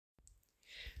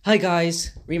Hi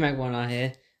guys, Remag1R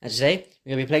here, and today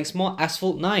we're going to be playing some more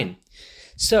Asphalt 9.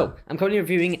 So, I'm currently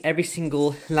reviewing every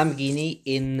single Lamborghini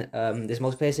in this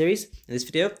multiplayer series. In this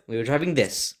video, we were driving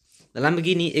this, the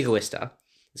Lamborghini Eggoista.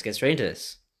 Let's get straight into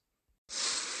this.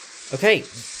 Okay,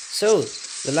 so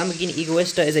the Lamborghini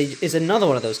Eggoista is another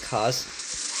one of those cars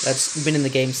that's been in the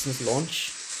game since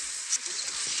launch.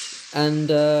 And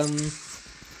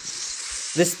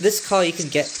this car you can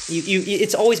get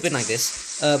it's always been like this.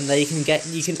 That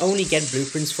you can only get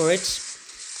blueprints for it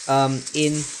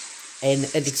in an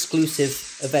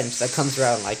exclusive event that comes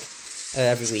around like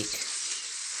every week.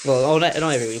 Well, not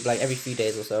every week, but like every few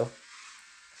days or so.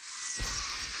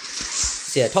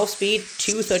 So yeah, top speed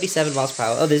 237 miles per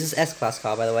hour. Oh, this is S-Class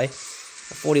car, by the way,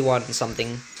 41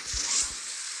 something.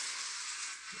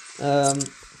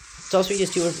 Top speed is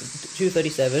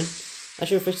 237.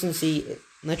 Nitro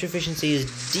efficiency is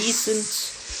decent.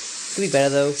 Could be better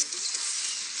though.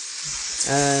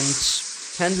 And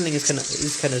handling is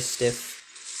kind of stiff.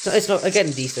 So it's not, again,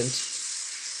 decent.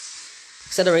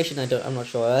 Acceleration, I'm not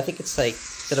sure. I think it's like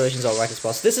acceleration's alright as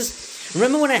well. So this is,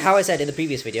 remember how I said in the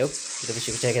previous video, you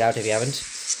should check it out if you haven't,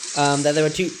 that there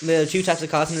are two types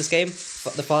of cars in this game,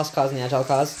 the fast cars and the agile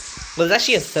cars. Well, there's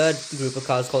actually a third group of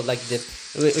cars called which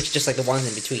is just like the ones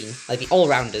in between, like the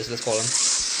all-rounders, let's call them.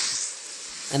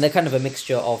 And they're kind of a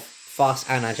mixture of fast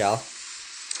and agile.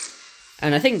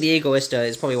 And I think the Eggoista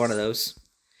is probably one of those.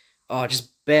 Oh,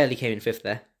 just barely came in 5th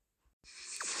there.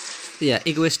 Yeah,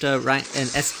 Eggoista rank and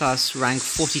S-Class rank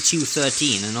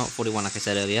 42-13 and not 41 like I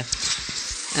said earlier.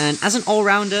 And as an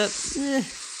all-rounder,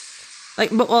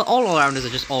 all-rounders are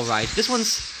just alright. This one's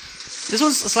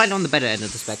slightly on the better end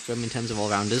of the spectrum in terms of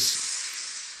all-rounders.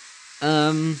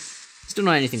 Still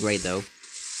not anything great though.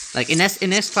 Like in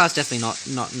S-Class, definitely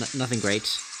nothing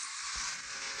great.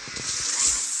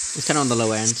 It's kind of on the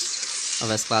low end of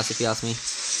S-Class, if you ask me.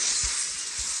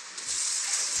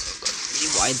 Really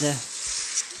wide there.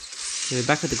 Okay, we're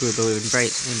back with the group, but we're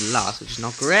in last, which is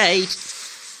not great.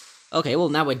 Okay, well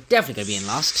now we're definitely going to be in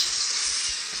last.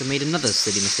 So I made another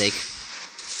silly mistake.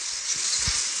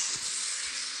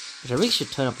 But I really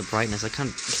should turn up the brightness. I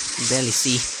can't barely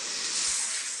see.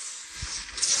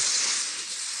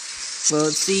 Well,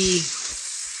 let's see.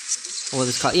 Oh,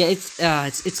 this car. Yeah,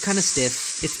 it's kind of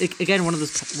stiff. It's again one of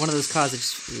those cars that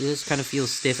just kind of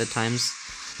feels stiff at times.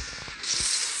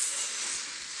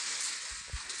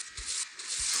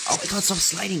 Oh my god, stop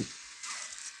sliding!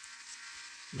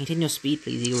 Maintain your speed,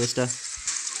 please, Eggoista.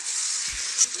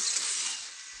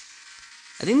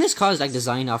 I think this car is like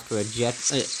designed after a jet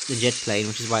plane,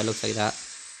 which is why it looks like that.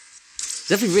 It's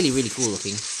definitely really, really cool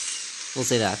looking. We'll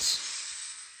say that.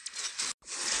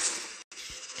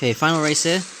 Okay, final race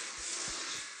here.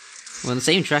 We're on the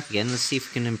same track again. Let's see if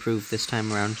we can improve this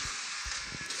time around.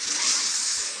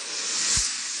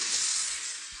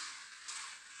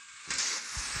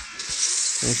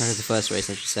 Same track as the first race,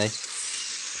 I should say.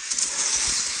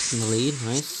 In the lead,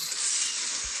 nice.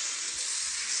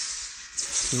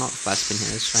 Not flat spin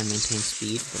here. Let's try and maintain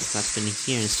speed. But flat spinning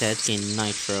here instead to gain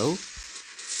nitro.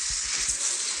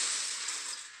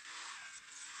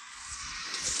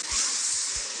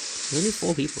 There's only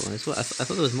 4 people. I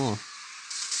thought there was more.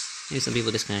 Maybe some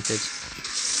people disconnected.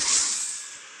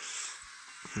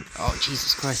 Oh,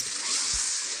 Jesus Christ.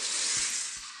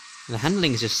 The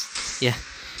handling is just, yeah.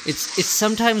 It's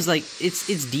sometimes like,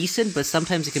 it's decent, but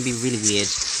sometimes it can be really weird.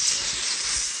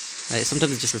 Like,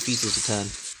 sometimes it just refuses to turn.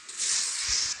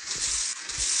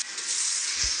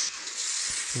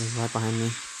 Right behind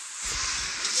me.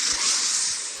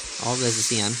 Oh, there's the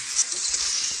Cyan.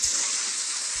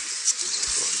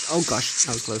 Oh gosh,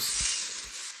 that was close.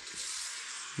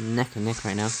 Neck and neck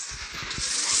right now.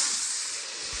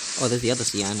 Oh, there's the other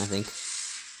Cyan, I think.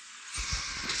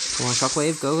 Come on,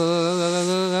 Shockwave, go, go, go, go, go,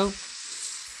 go, go.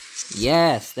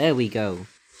 Yes, there we go.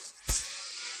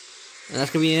 And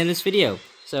that's gonna be the end of this video.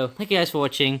 So, thank you guys for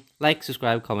watching. Like,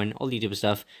 subscribe, comment, all the YouTube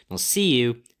stuff. And I'll see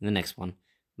you in the next one.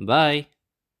 Bye.